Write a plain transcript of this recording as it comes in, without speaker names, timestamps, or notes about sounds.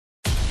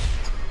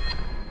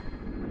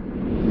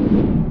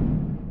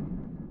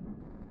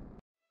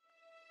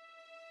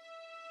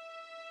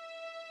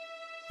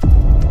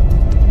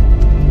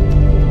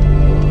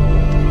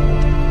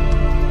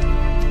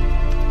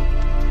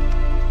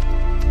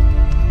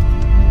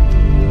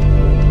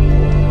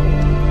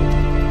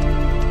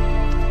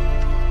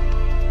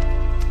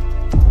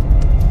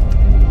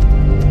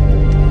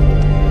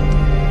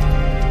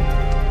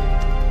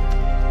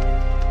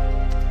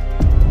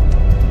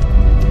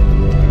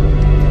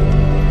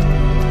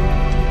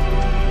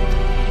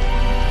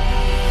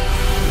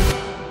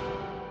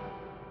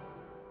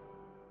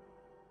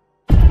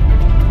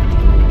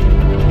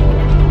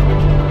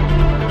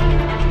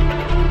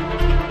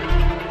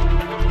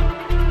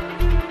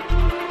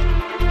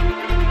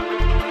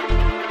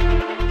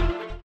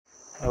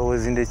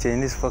in the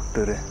Chinese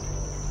factory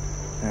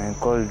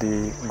called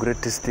the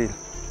Great Steel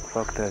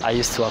Factory. I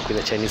used to work with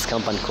a Chinese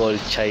company called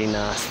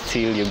China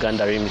Steel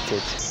Uganda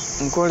Limited.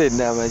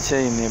 Nkoledde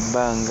abachina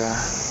ebbanga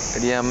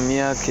lya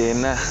myaka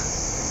 4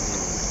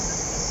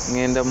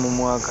 ngenda mu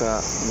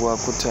mwaka gwa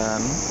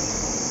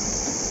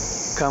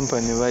 5.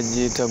 Company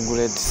bagiyita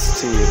Great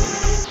Steel.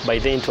 By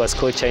then it was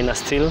called China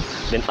Steel.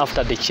 Then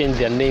after they changed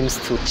their names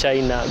to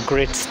China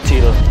Great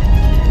Steel.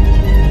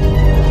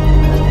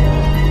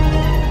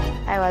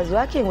 I was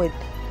working with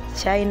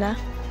China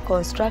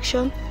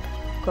Construction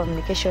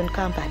Communication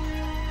Company.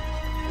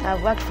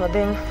 I've worked for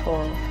them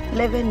for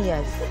 11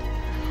 years,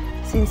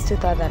 since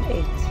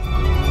 2008.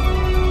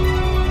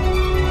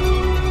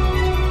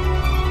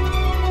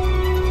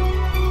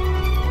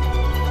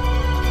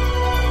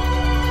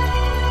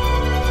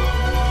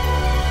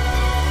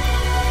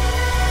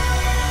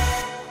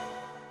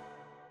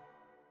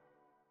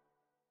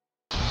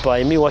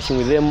 By me working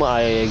with them,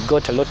 I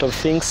got a lot of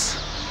things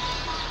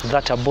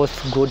that are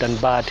both good and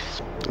bad.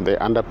 They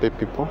underpay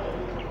people.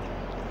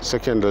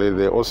 Secondly,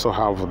 they also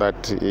have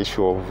that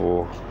issue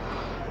of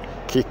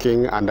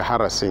kicking and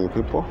harassing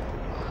people.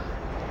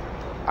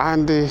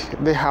 And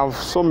they have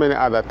so many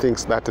other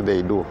things that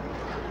they do.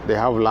 They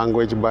have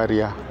language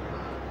barrier,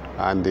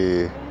 and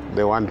they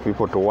want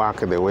people to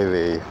work the way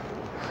they,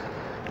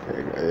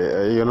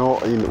 in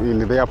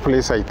their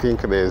place, I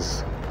think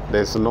there's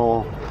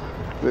no,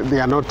 they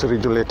are not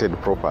regulated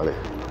properly.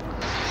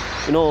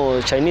 You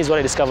know, Chinese, what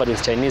I discovered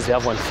with Chinese, they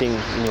have one thing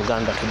in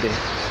Uganda today.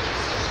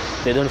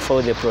 They don't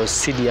follow the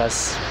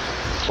procedures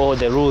or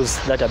the rules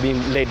that are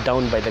being laid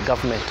down by the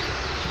government.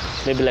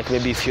 Maybe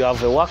if you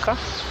have a worker,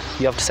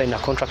 you have to sign a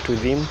contract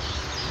with him.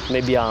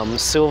 Maybe I'm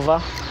Silver,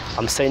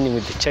 I'm signing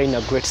with the China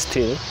Great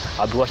Steel.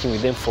 I'll be working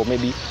with them for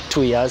maybe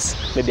 2 years,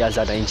 maybe as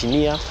an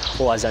engineer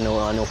or as an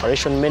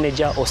operation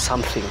manager or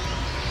something.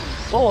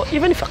 Or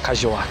even if a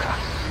casual worker,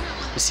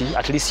 you see,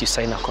 at least you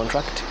sign a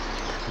contract.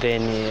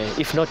 Then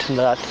if not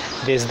that,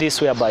 there's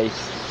this whereby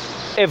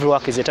every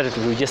worker is entitled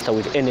to register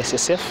with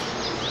NSSF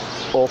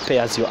or pay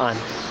as you earn.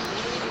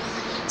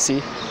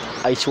 See,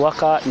 each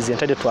worker is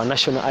entitled to a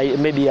national,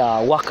 maybe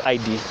a work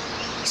ID.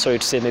 Sorry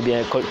to say, maybe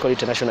I call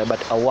it a national,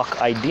 but a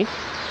work ID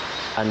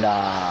and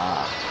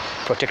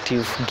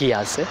protective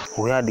gears.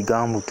 We had the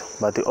gambut,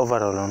 but the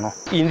overall no.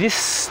 In this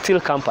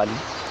steel company,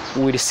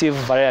 we receive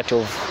a variety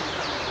of,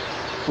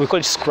 we call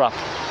it scrap.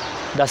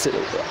 That's,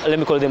 let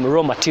me call them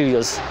raw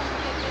materials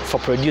for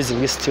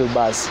producing these steel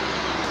bars,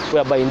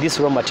 whereby in these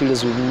raw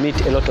materials we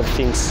meet a lot of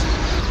things,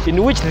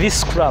 in which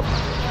this scrap,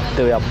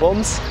 there were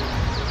bombs.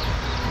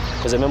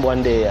 Because I remember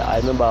one day,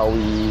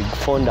 we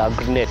found a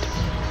grenade.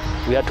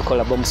 We had to call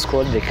a bomb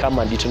squad. They come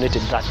and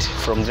detonated that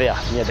from there,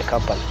 near the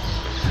company.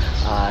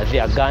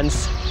 There are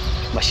guns,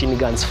 machine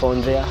guns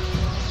found there.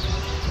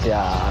 There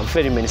are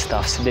very many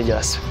stuffs,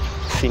 dangerous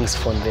things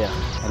found there.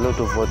 A lot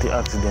of water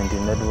accident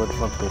in that water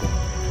factory.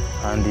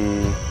 And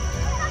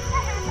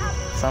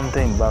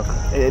sometime back,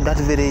 that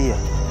very year,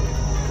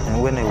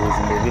 and when I was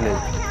in the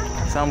village,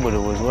 somebody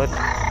was what?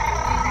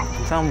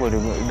 Somebody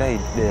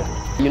died there.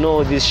 You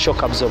know these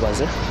shock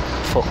absorbers,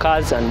 for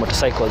cars and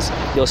motorcycles,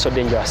 they're also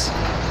dangerous.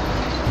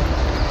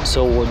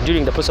 So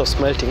during the process of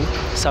smelting,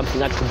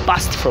 something had to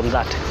burst from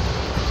that.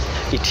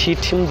 It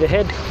hit him the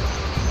head,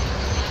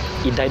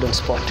 he died on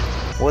spot.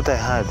 What I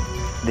had,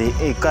 they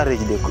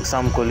encouraged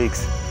some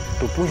colleagues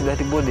to push that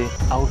body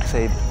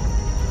outside.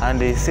 And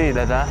they say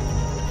that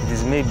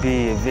this may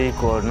be a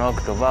vehicle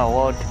knocked over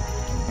what.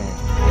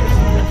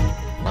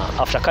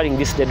 After carrying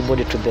this dead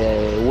body to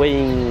the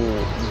weighing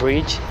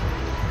bridge,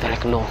 they're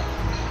like, no.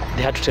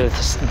 They had to tell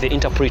the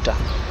interpreter.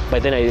 By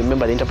then I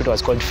remember the interpreter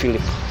was called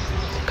Philip.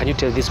 Can you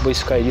tell these boys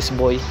to carry this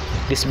body,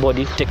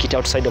 take it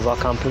outside of our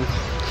company?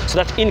 So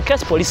that in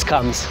case police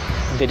comes,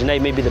 they deny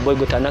maybe the boy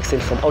got an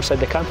accident from outside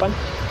the company,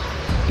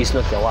 he's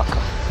not the worker,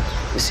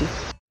 you see?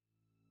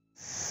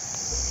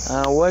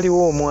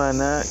 Waliwo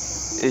omwana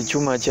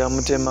ekyuma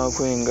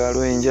kyamutemako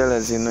engalo enjala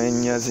zino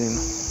ennya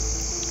zino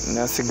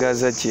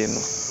nasigaza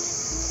kino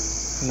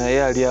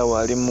naye ali awo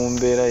ali mu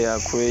mbeera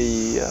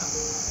yakweyiiya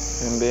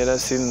embeera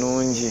si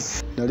nnungi.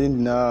 Nali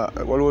ndina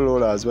waliwo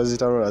rollers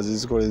bazita rollers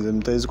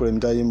zikola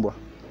emitayimbwa.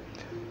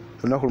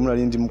 Olunaku lumu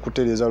nali ndi mu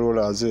kutereeza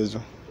rollers ezo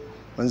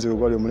manzi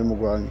gwali omulimu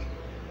gwange.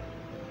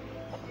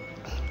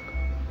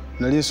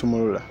 Nali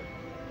nsumulula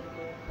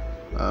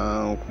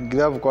ku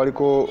glove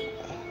kwaliko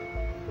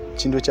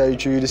kintu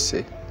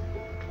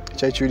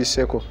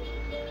kyayikyuyiriseko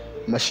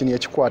mashini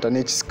yakikwata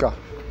n'ekisika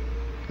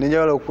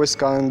nenjagala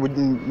okwesika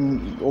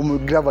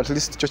glove at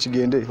least kyo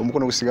kigende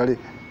omukono gusigale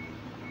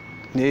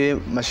ne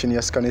mashini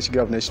yasika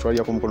n'ekiglove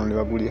n'ekitwalirako omukono ne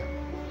bagulya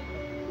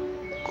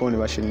kone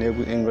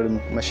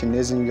mashini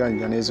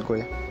nezinyiganya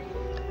nezikoya.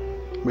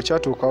 Bwe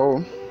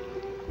kyatuukawo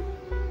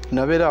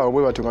nabeera awo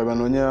bwe bati nga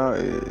banoonya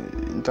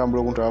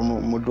entambula okuntwala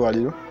mu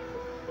ddwaliro.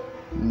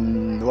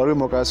 Waliwo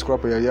emotoka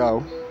scrap yali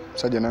awo,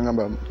 musajja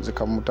n'angamba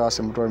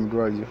zikamutaase mutwale mu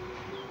ddwaliro.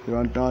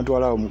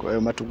 N'antwala awo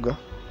Matugga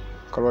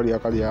kalwali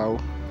akali awo.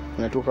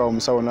 Natuuka awo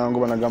omusawo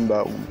n'angoba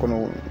n'agamba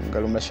omukono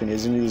ngalo mashini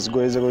ezimu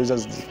zigoyeza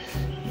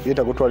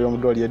yeta kutwalira mu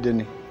ddwaliro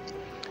eddene.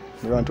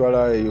 ne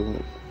bantwala eyo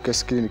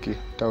case clinic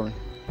town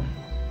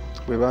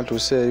bwe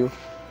bantuuse eyo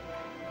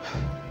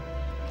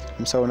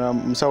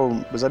musawo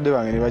bazadde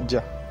bange ne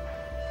bajja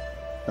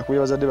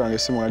nakubira bazadde bange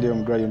essimu ali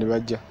mu ddwaliro ne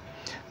bajja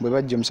bwe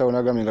bajja omusawo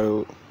n'agambye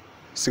nga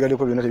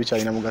sigaddeko byonna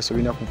tebikyalina mugaso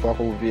birina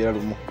kuvaako buviera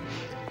lumu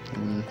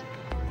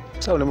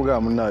musawo ne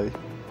mugamba munnaawe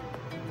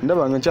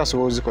ndaba nga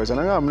nkyasobola ozikozesa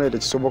nangamba munnaawe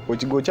tekisoboka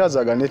ekigo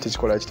kyazaagala naye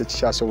tekikola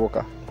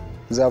tekikyasoboka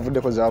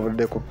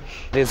zavuddeko.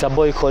 There's a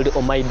boy called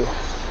Omaido.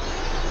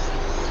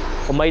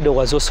 Omaido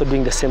was also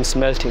doing the same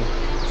smelting.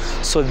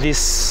 So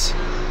this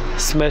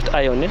smelt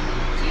iron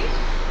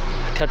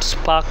that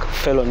spark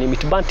fell on him.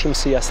 It burnt him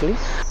seriously.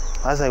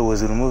 As I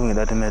was removing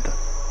that metal,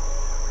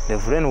 the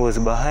friend was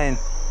behind,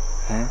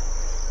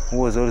 who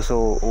was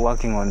also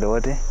working on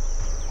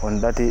on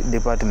that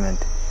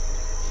department.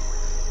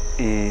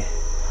 He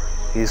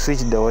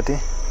switched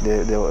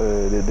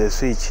the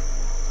switch.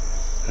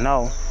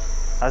 Now,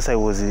 as I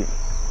was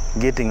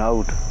getting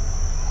out,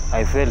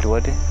 I felt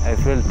I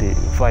felt the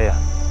fire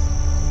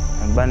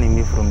and burning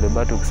me from the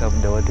buttocks up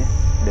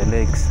the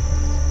legs.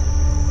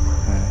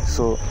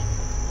 So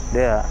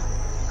there,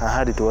 I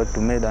had to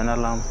make an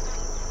alarm.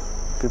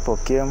 People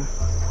came,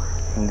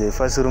 and they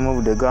first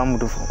removed the gum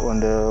on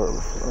the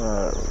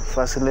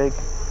first leg.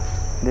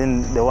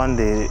 Then the one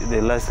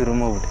they last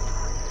removed,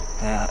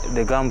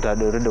 the gum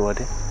had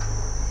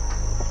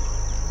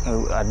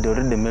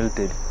already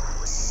melted.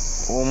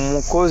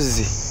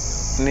 Omukozi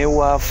ne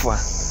wafa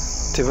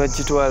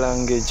tebakitwala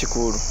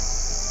ng'ekikulu.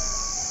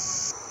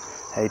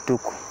 I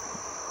took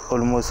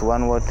almost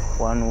one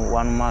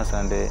month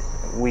and a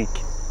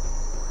week.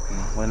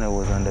 When I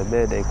was on the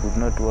bed, I could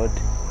not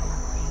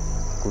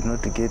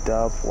get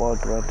up,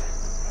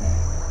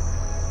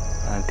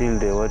 until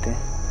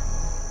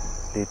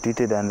they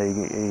treated and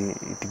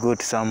it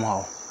got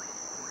somehow.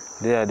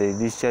 There they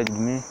discharged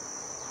me.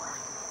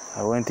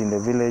 I went in the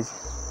village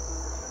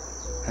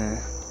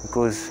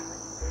because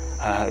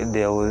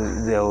there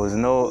was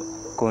no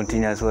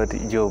continuous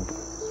job.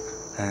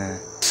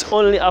 It's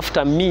only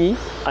after me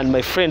and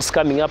my friends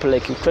coming up,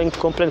 like trying to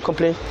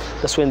complain,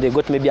 that's when they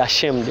got maybe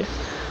ashamed.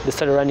 They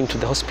started running to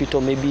the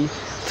hospital, maybe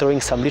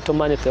throwing some little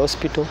money at the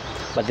hospital,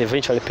 but they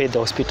eventually paid the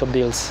hospital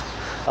bills.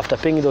 After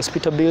paying the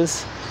hospital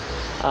bills,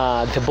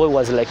 the boy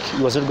was like,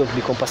 he was not going to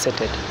be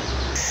compensated.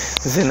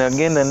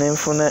 Zinagenda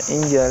nenfuna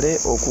injale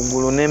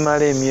okugulu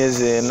nemala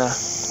emyezi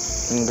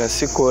 4 nga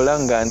sikola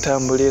nga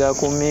ntambulira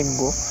ku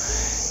miggo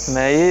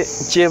naye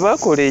kye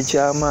bakola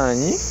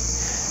ekyamaanyi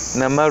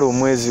namala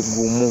omwezi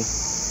gumu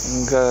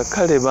nga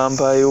kale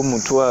bampayo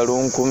omutwalo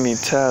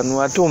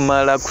 15,000 ate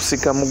omala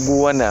kusika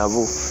muguwa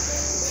nabo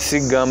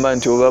sigamba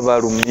nti oba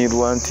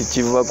balumirwa nti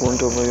kiva ku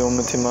ntobo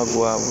y'omutima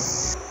gwabwe.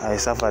 I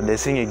suffered. The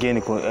thing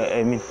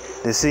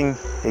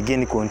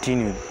again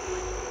continued.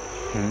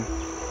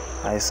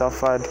 I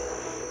suffered,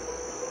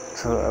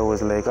 so I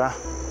was like,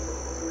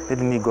 let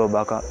me go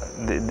back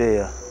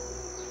there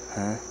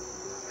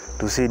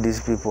to see these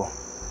people,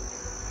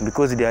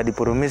 because they had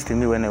promised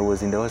me when I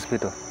was in the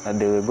hospital that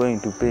they were going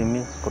to pay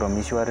me from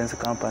insurance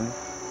company.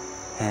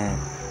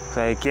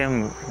 So I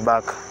came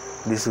back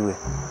this way.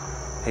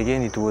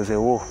 Again, it was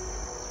a war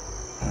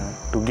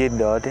to get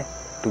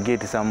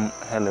some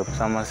help,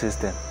 some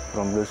assistance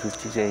from those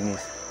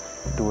Chinese.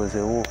 It was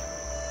a war.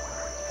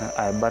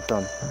 I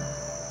battled.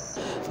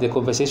 The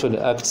Compensation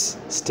Act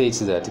states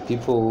that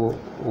people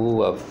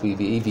who have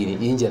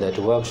been injured at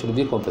work should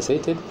be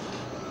compensated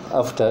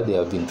after they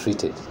have been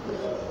treated.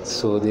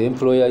 So the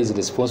employer is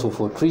responsible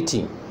for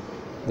treating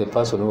the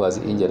person who was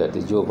injured at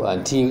the job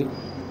until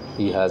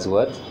he has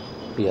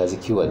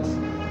cured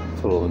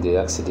from the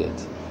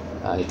accident.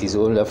 And it is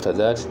only after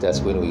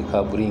that's when we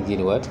can bring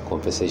in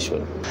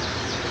compensation.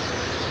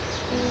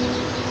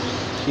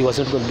 He was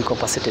not going to be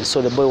compensated,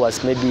 so the boy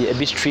was maybe a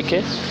bit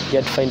tricky. He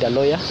had to find a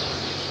lawyer.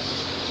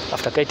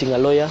 After getting a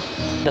lawyer,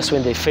 that's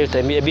when they felt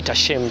a bit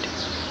ashamed.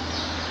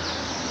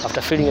 After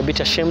feeling a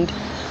bit ashamed,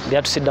 they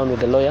had to sit down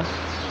with the lawyer.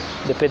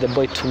 They paid the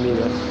boy 2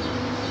 million.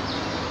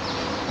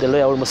 The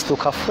lawyer almost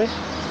took halfway,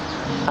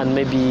 and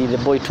maybe the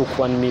boy took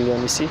 1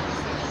 million, you see.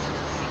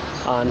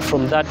 And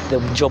from that, the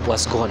job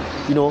was gone.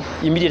 You know,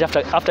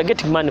 immediately after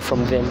getting money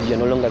from them, you're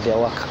no longer their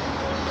worker.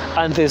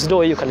 And there's no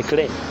way you can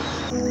claim.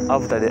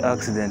 After the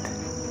accident,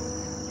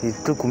 it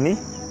took me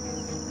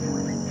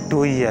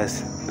 2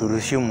 years to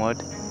resume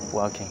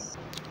working.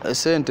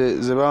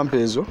 Sente zebampa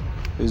ezo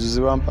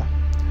zebampa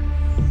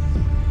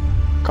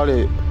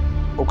kale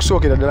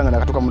okusookera ddala nga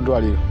nakatuka mu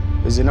ddwaliro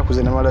ezo ennaku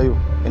ze namalayo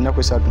ennaku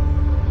 3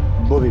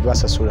 bo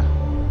bibasasula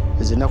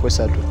ezo ennaku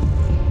 3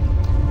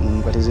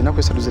 kati ezo ennaku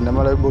 3 ze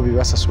namalayo bo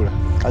bibasasula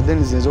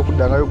then zinza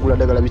okuddangayo okugula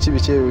ddagala biki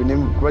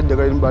kuba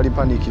ddagala bali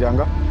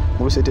panikiranga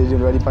mu lusete ejo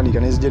bali panika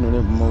nezije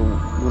mu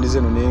lundi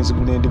zeno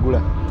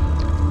nendigula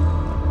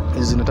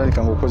ezo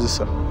natandikanga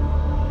okukozesa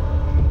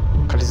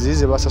kati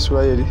zize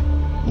basasula eri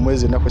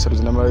mwezi ennaku 3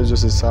 ze namalayo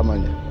zose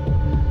zisamanya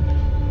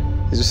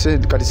ezo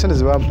kati sente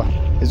zebampa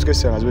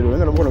ezikesanga zibeera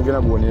nga nomukono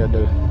gena guwonera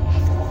ddala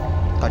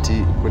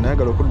kati bwe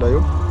nayagala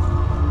okuddayo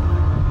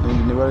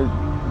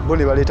bo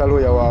ne baleeta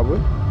looya waabwe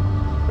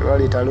bwe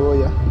baleeta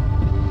looya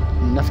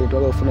naffe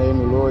twagala ofuna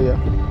yenu lawyer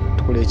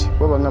tukole ki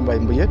bwe bagamba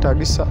mbu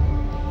yeetagisa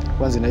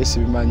wanze naye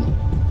sibimanyi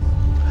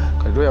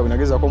kati lawyer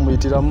bwenagezako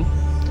muyitiramu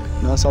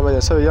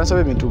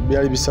yansaba ebintu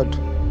byali bisatu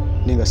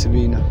ninga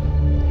sibiina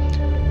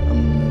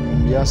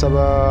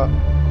yansaba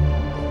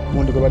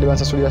gundi gwe badde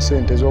bansasulira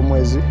sente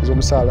ez'omwezi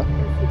ez'omusaala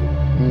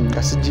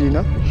nga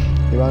sigiina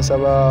ne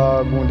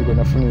bansaba gundi gwe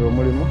nafunira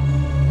omulimu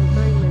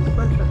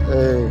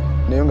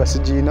naye nga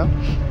sigiina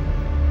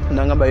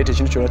nangamba leeta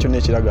ekintu kyonna kyonna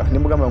ekiraga ne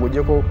mugamba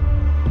ng'ogyeko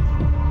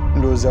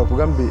ndowooza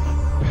okugambe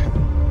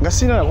nga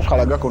sirina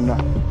nakukalaga konna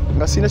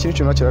nga sirina kintu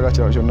kyonna kiraga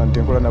kyonna nti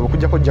enkola nabo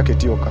okuggyako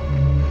jaketi yokka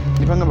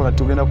ne bagamba kati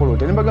tugenda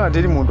kulota ne bagamba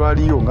teri muntu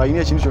aliyo ng'alina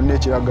ekintu kyonna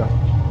ekiraga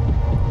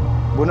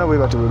bonna bwe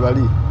batyo bwe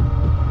bali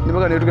ne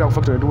bagamba tugenda ku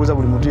factory tubuuza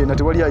buli muntu yenna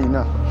tewali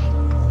ayina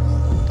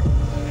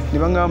ne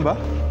bagamba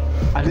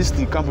at least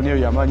company eyo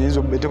yamaanyi eyinza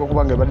okubeeteko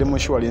kubanga ebaddemu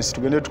insurance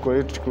tugende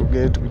tukole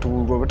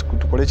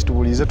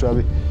kitubuliize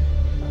tulabe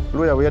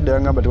lawyer bwe yadda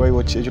yagamba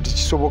tewaliwo ekyo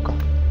tekisoboka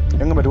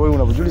yagamba tewaliwo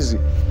na bujulizi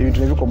ebintu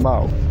ne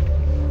bikomaawo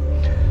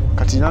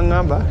kati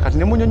nagamba kati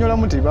ne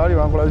munnyonnyolamu nti baali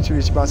bankola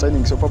biki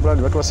bansayiningi opapula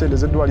ne batuwa sente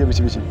z'eddwaliro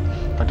biki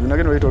kati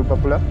bwenagenda baleeta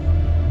olupapula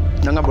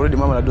nagamba already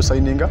mama nadde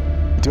osayininga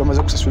nti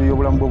bamaze kusasulira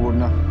obulamu bwe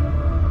bwonna.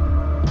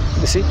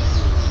 You see,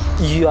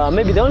 you are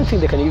maybe the only thing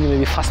they can give you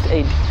maybe first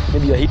aid.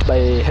 Maybe you are hit by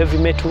a heavy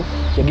metal,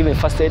 you're given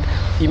first aid.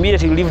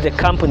 Immediately you leave the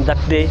camp and that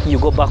day you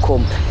go back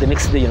home. The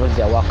next day you're not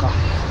their worker.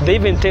 They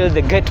even tell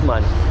the gate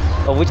man,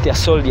 of which they are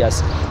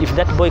soldiers, if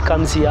that boy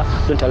comes here,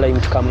 don't allow him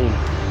to come in.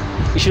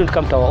 He shouldn't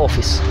come to our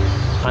office.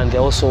 And they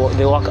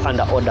work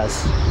under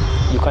orders.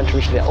 You can't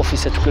reach their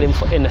office to claim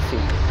for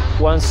anything.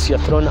 Once you're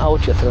thrown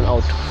out, you're thrown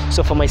out.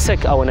 So for my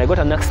sake, when I got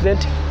an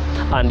accident,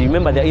 and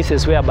remember there are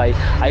instances whereby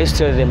I used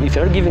to tell them, if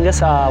you're not giving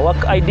us our work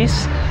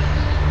IDs,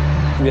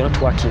 we are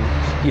not working.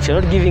 If you're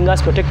not giving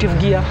us protective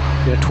gear,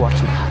 we're not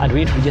working. And we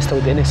need to register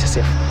with the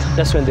NSSF.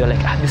 That's when they're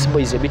like, this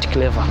boy is a bit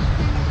clever.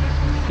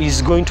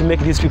 He's going to make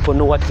these people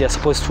know what they're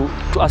supposed to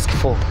ask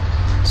for.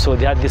 So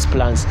they had these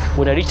plans.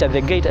 When I reached at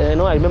the gate, I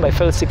remember I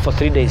fell sick for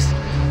 3 days.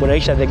 When I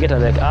reached at the gate,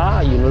 I'm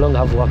like, you no longer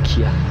have work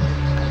here.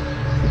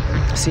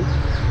 See?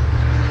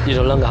 You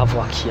no longer have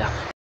work here.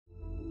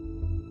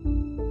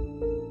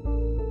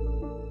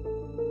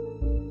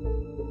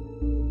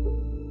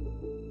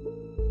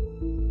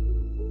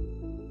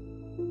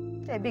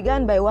 I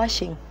began by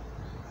washing.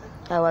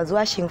 I was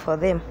washing for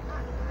them.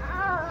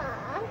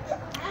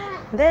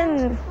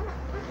 Then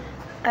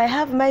I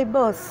have my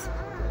boss.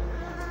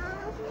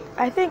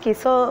 I think he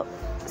saw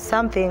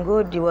something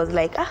good. He was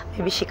like,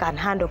 maybe she can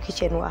handle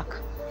kitchen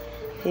work.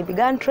 He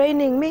began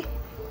training me.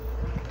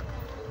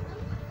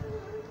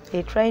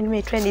 He trained me.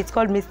 It's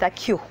called Mr.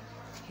 Q.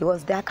 He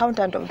was the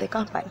accountant of the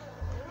company.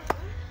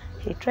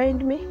 He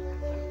trained me.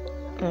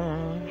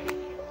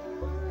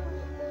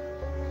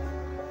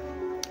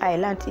 I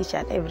learned each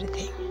and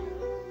everything.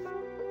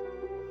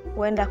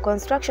 When the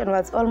construction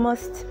was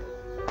almost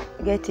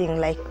getting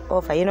like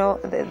over,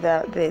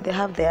 they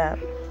have their,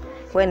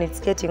 when it's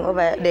getting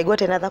over, they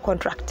got another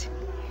contract.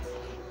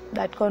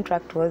 That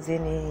contract was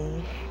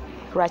in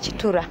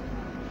Rachitura,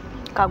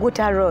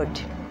 Kaguta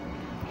Road.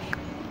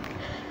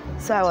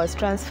 So I was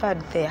transferred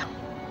there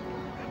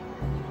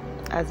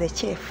as a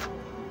chef.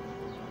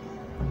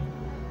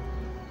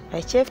 I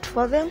chefed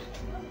for them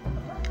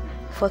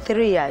for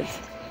 3 years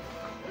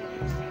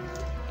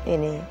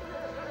in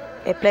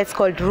a place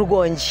called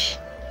Rugonji.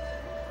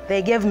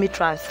 They gave me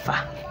transfer.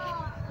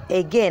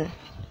 Again,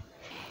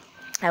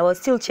 I was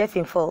still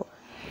chefing for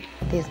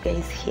these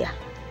guys here.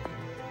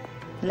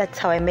 That's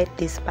how I met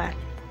this man.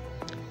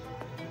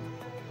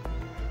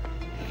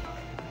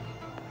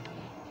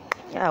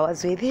 I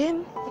was with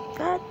him,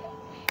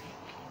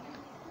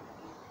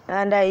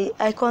 and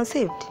I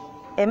conceived.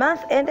 A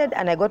month ended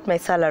and I got my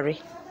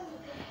salary.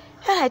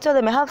 And I told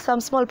them I have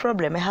some small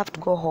problem, I have to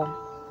go home.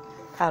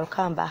 I'll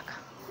come back.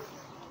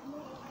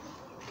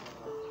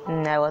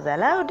 And I was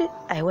allowed,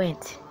 I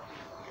went.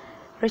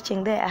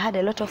 Reaching there, I had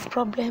a lot of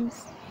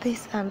problems,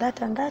 this and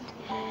that and that.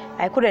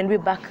 I couldn't be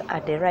back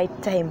at the right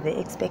time they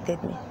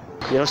expected me.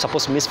 You're not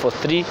supposed to miss for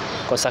 3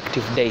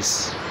 consecutive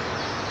days.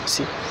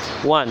 See,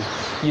 1,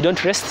 you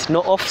don't rest,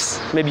 no offs.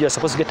 Maybe you're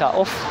supposed to get an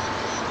off.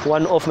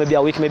 1 off, maybe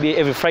a week, maybe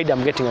every Friday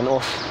I'm getting an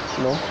off.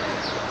 No.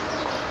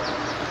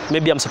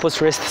 Maybe I'm supposed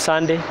to rest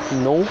Sunday.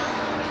 No.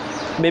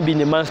 Maybe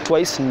in a month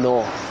twice.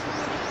 No.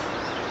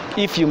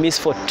 If you miss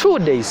for 2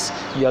 days,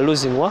 you are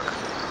losing work.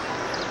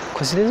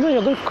 Because there's no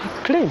you're going to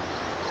claim.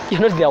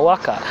 You're not their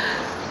worker.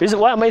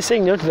 Why am I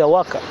saying you're not their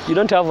worker? You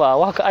don't have a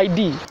worker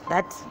ID.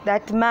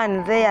 That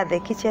man there, the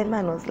kitchen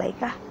man, was like,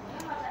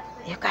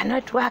 you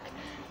cannot work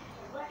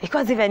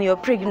because even you're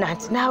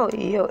pregnant now.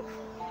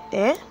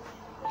 I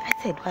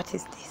said, what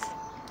is this?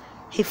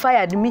 He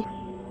fired me.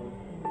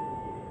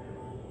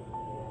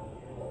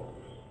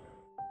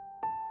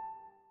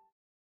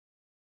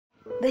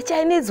 The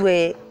Chinese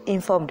were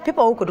informed.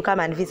 People who could come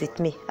and visit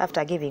me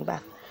after giving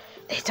birth,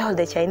 they told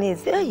the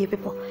Chinese, you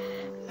people,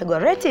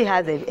 Goreti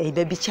has a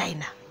baby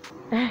China.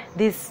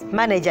 This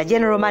manager,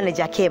 general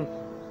manager came.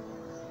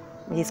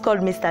 He's called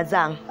Mr.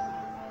 Zhang.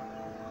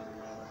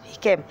 He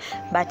came,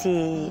 but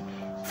he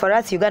For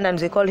us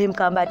Ugandans, we call him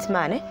combat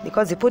man,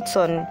 because he puts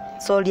on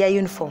soldier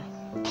uniform.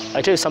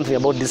 I tell you something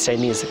about these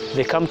Chinese.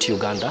 They come to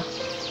Uganda.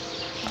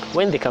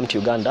 When they come to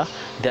Uganda,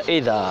 they're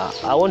either,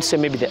 I won't say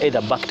maybe they're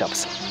either backed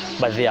ups,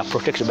 but they are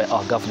protected by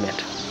our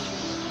government.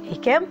 He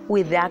came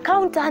with the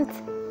accountant.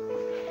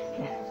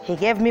 He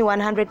gave me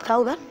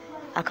 100,000.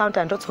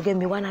 Accountant also gave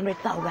me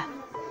 100,000.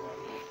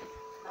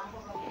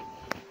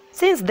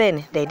 Since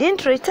then, they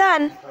didn't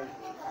return.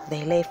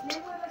 They left.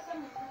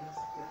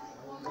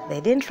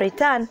 They didn't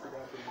return.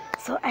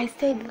 So I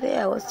stayed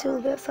there. I was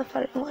still there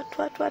suffering.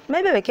 What?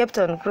 Maybe we kept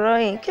on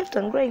growing.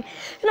 You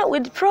know,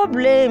 with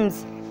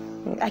problems.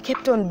 I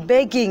kept on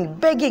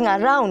begging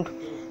around.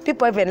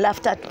 People even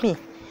laughed at me.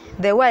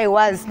 The way I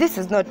was, this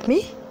is not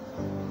me.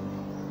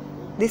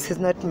 This is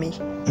not me.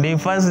 They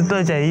first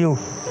torture you,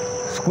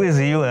 squeeze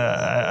you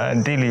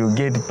until you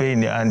get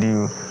pain and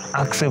you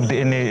accept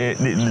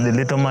the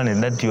little money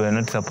that you are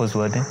not supposed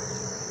to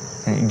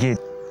get.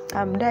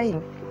 I'm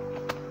dying.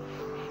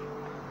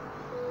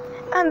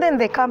 And then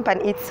the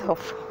company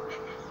itself.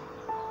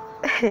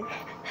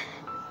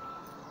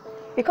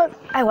 Because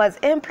I was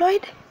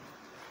employed,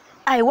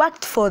 I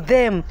worked for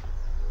them.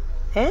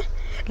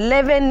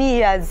 11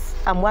 years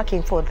I'm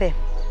working for them,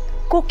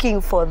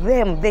 cooking for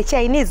them, the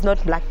Chinese,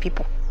 not black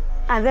people.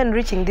 And then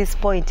reaching this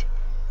point,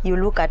 you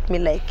look at me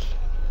like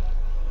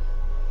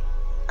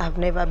I've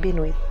never been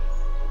with.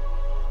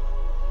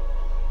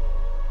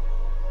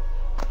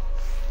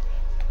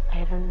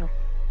 I don't know.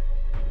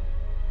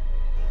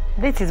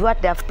 This is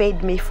what they've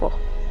paid me for,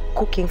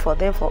 cooking for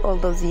them for all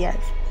those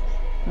years.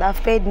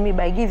 They've paid me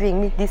by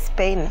giving me this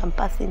pain I'm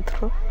passing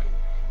through,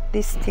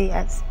 these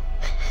tears.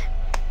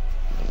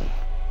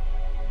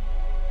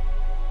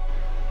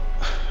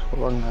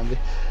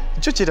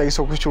 Icyo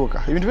kitagisa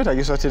okukyuka, ebintu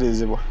byetagisa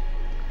aterezebwa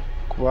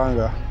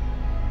kubanga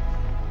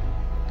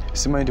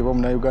simanyi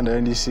nti Uganda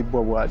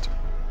yandisibwa bwatyo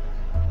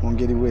mu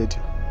ngeri bwetyo.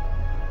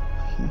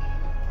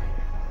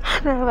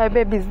 My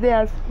baby is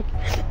there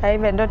sick. I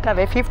even don't have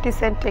a 50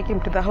 cent to take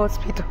him to the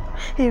hospital.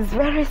 He's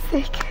very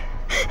sick.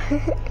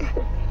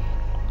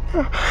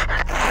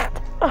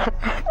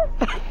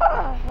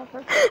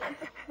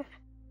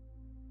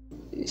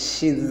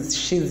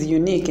 She's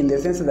unique in the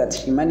sense that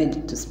she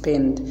managed to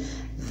spend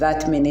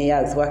that many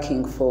years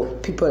working for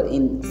people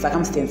in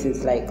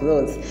circumstances like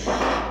those,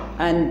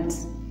 and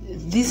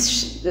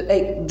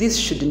this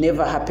should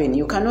never happen.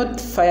 You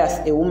cannot fire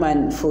a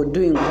woman for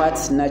doing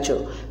what's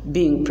natural,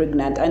 being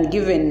pregnant, and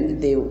given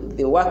the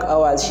work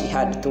hours she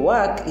had to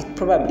work, it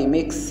probably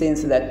makes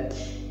sense that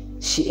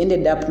she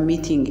ended up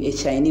meeting a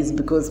Chinese,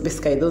 because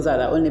basically those are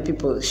the only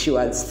people she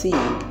was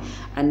seeing.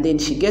 And then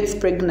she gets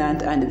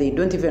pregnant and they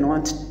don't even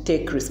want to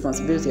take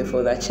responsibility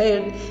for the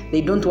child. They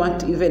don't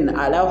want to even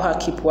allow her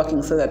keep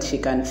working so that she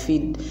can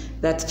feed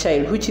that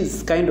child, which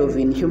is kind of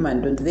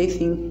inhuman. Don't they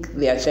think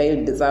their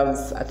child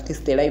deserves at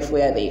least a life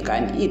where they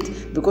can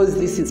eat? Because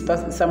this is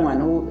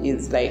someone who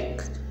is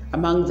like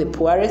among the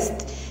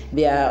poorest.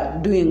 They are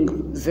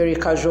doing very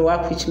casual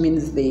work, which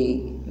means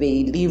they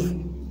live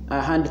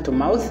hand to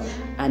mouth,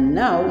 and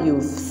now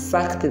you've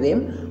sacked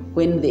them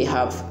when they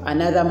have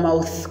another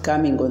mouth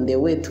coming on their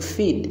way to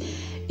feed.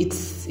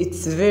 It's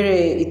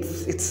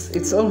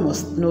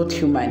almost not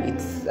human.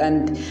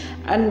 And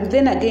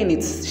then again,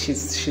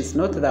 she's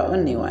not the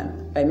only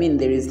one. I mean,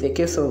 there is the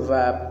case of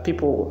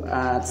people,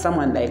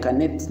 someone like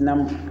Annette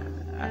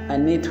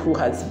who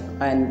has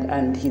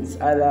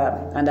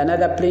and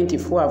another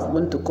plaintiff who have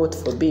gone to court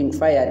for being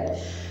fired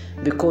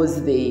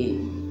because they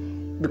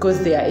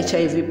are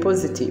HIV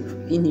positive.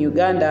 In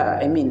Uganda,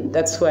 I mean,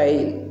 that's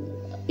why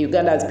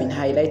Uganda has been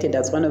highlighted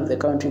as one of the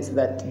countries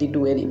that did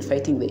well in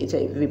fighting the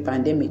HIV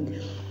pandemic.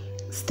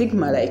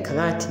 Stigma like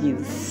that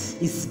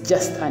is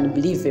just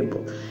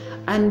unbelievable.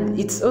 And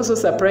it's also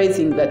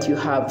surprising that you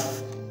have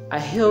a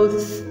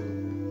health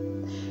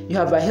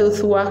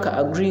worker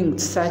agreeing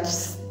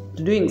to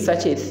doing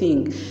such a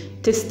thing,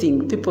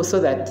 testing people so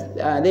that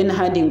then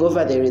handing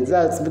over the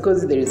results,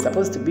 because there is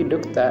supposed to be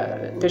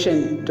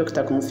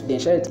patient-doctor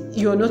confidentiality.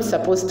 You're not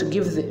supposed to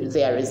give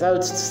their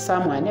results to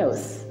someone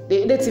else.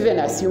 Let's even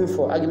assume,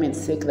 for argument's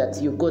sake,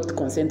 that you got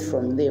consent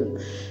from them.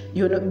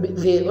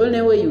 The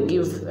only way you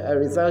give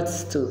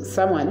results to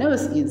someone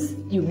else is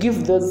you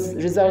give those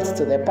results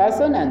to the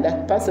person, and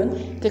that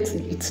person takes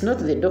it. It's not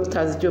the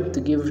doctor's job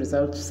to give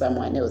results to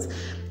someone else.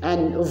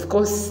 And of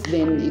course,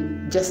 then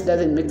it just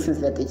doesn't make sense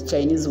that the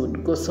Chinese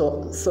would go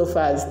so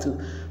far as to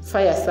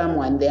fire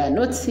someone. They are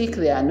not sick.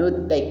 They are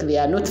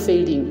not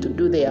failing to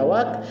do their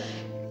work.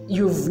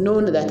 You've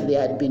known that they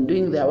had been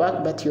doing their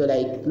work, but you're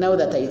like, now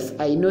that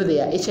I know they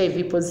are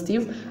HIV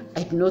positive,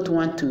 I do not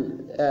want to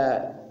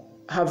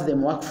have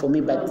them work for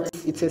me. But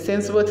it's a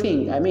sensible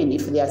thing. I mean,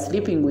 if they are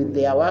sleeping with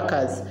their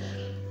workers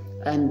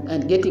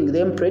and getting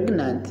them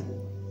pregnant,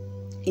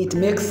 it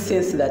makes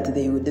sense that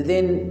they would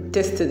then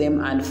test them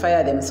and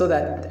fire them so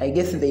that I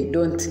guess they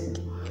don't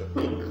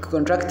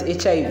contract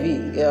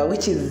HIV,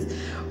 which is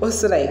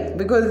also like,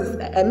 because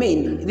I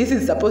mean, this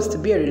is supposed to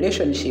be a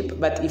relationship,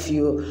 but if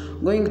you're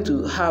going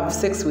to have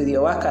sex with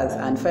your workers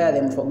and fire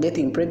them for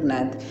getting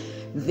pregnant,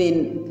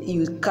 then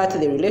you cut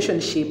the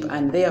relationship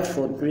and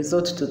therefore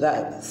resort to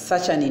that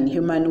such an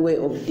inhuman way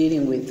of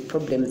dealing with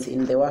problems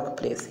in the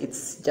workplace.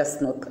 It's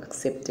just not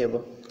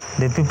acceptable.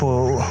 The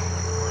people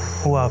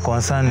who are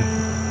concerned,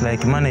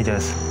 like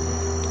managers,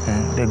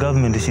 the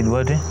government should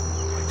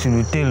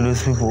tell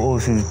those people, or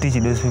should teach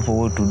those people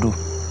what to do,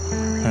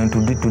 and to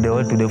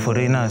the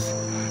foreigners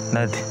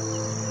that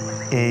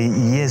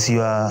yes,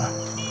 you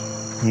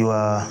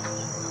are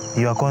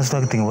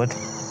constructing what,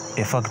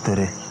 a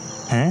factory,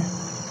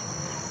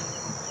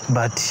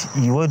 but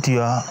what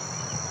you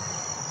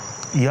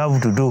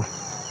have to do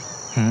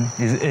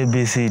is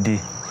ABCD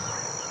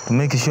to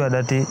make sure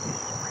that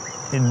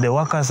the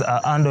workers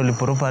are handled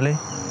properly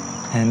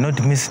and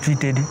not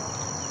mistreated.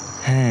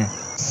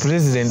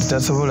 President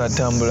tasobola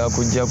tambula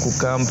kujja ku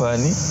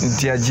kampani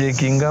nti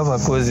ajekinga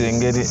abakozi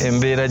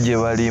embeera gye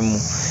balimu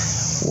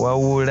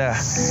wawula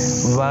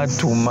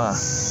batuma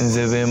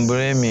nze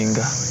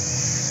bembulaminga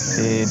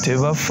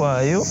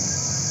tebafaayo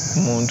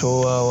muntu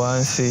owa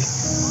wansi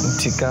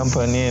nti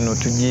kampani eno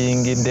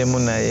tugiyingiddemu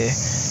naye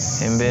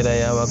embeera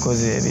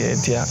y'abakozi eri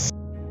etya.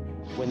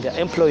 When they're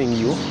employing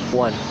you,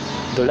 one,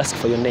 they'll ask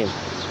for your name.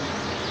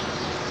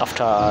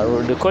 After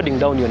recording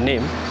down your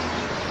name,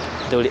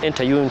 they will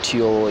enter you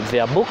into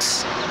their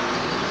books,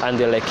 and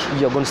they're like,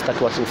 you're going to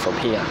start working from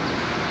here.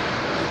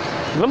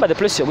 Remember, the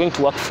place you're going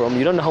to work from,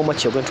 you don't know how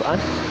much you're going to earn.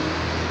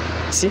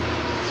 See?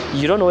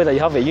 You don't know whether you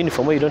have a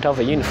uniform or you don't have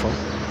a uniform.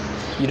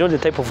 You know the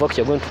type of work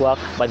you're going to work,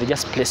 but they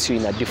just place you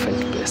in a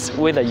different place.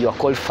 Whether you are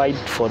qualified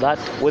for that,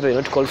 whether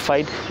you're not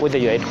qualified, whether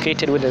you're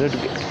educated, whether you're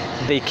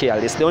not, they care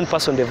less. The only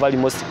person they value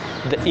most,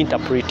 the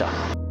interpreter.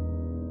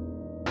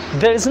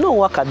 There is no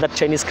work at that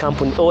Chinese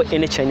company or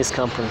any Chinese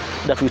company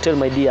that will tell,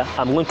 my dear,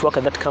 I'm going to work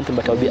at that company,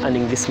 but I'll be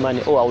earning this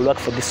money, or I will work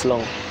for this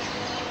long.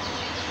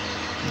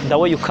 The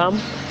way you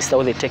come is the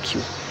way they take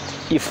you.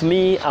 If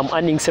me, I'm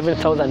earning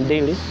 7,000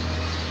 daily,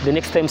 the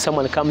next time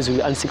someone comes, you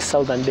will earn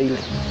 6,000 daily.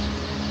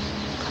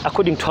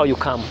 According to how you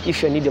come.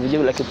 If you need a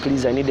job, like,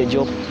 please, I need a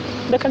job,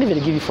 they can't even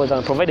give you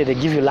 4,000, provided they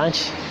give you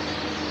lunch.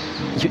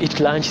 You eat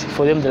lunch.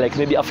 For them, they're like,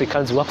 maybe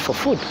Africans work for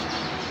food.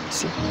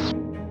 See?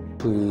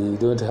 We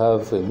don't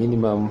have a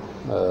minimum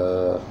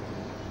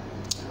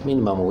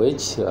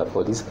wage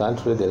for this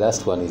country. The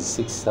last one is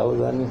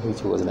 6,000,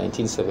 which was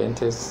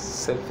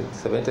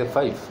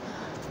 1975,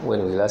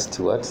 when we last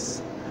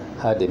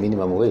had a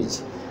minimum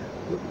wage,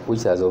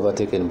 which has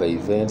overtaken by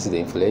events, the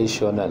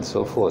inflation, and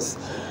so forth.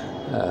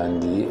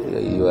 And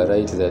you are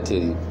right that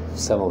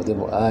some of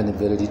them earn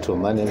very little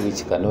money,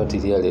 which cannot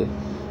really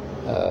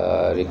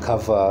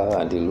recover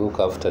and look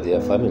after their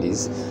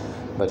families.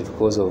 But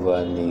because of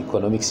an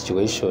economic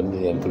situation,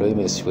 the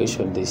employment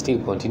situation, they still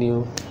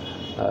continue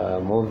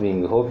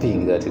moving,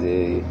 hoping that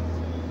the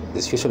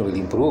situation will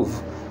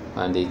improve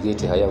and they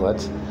get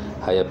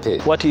higher pay.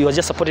 What you are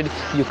just supported,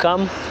 you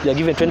come, you are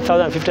given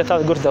 20,000,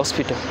 50,000, go to the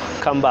hospital,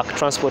 come back,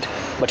 transport,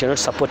 but you're not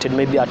supported,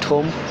 maybe at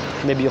home,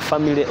 maybe your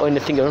family or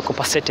anything, you're not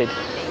compensated.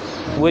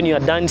 When you are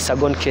done, it's a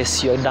gone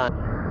case, you're done.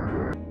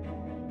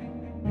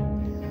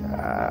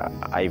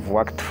 I've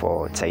worked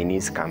for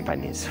Chinese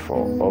companies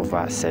for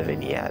over 7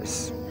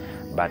 years,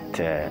 but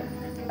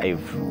I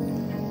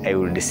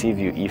will deceive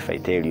you if I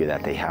tell you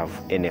that I have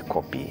any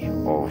copy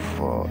of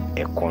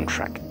a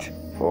contract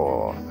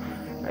or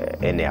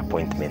any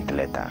appointment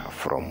letter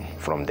from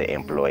the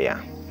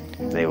employer.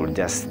 They will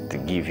just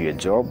give you a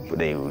job,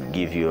 they will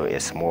give you a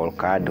small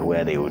card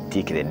where they will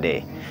tick the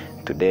day.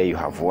 Today you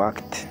have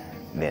worked,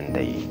 then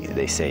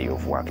they say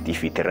you've worked.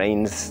 If it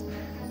rains,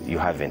 you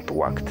haven't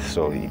worked,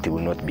 so it will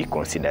not be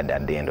considered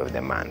at the end of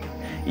the month.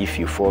 If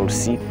you fall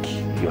sick,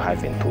 you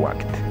haven't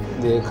worked.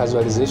 The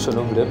casualization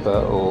of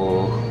labor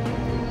or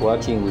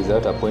working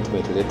without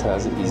appointment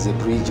letters is a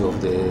breach of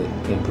the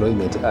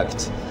Employment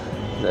Act,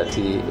 that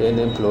an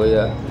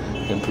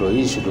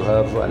employee should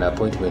have an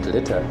appointment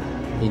letter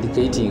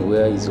indicating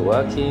where he's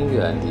working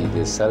and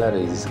the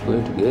salary he's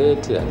going to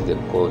get and the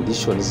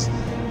conditions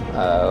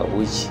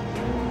which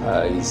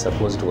he's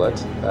supposed to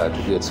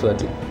get. So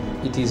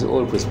it is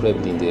all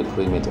prescribed in the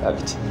Employment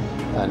Act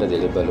under the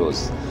labor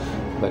laws.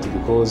 But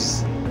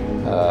because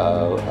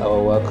our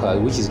work,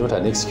 which is not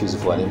an excuse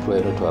for an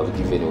employer not to have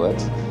given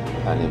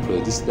an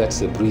employee,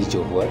 that's a breach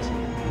of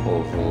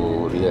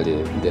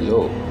really the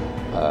law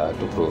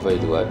to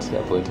provide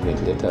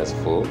appointment letters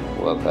for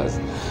workers.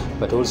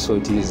 But also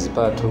it is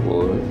part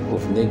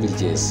of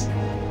negligence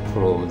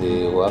from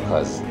the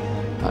workers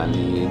and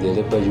the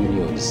labor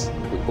unions,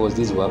 because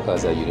these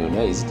workers are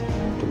unionized,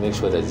 to make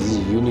sure that these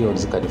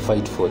unions can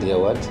fight for their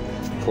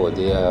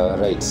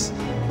rights,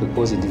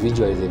 because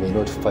individually they may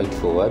not fight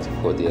for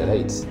their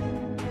rights.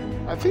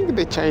 I think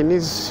the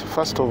Chinese,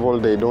 first of all,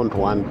 they don't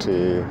want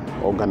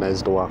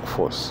organized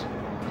workforce,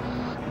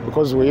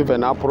 because we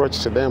even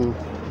approached them,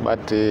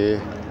 but they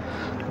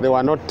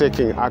were not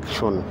taking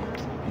action.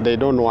 They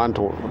don't want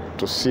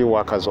to see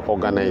workers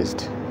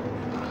organized,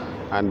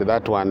 and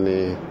that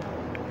one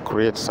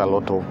creates a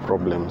lot of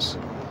problems.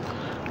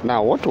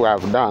 Now, what we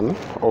have done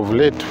of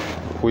late,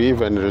 we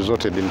even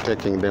resorted in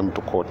taking them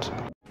to court.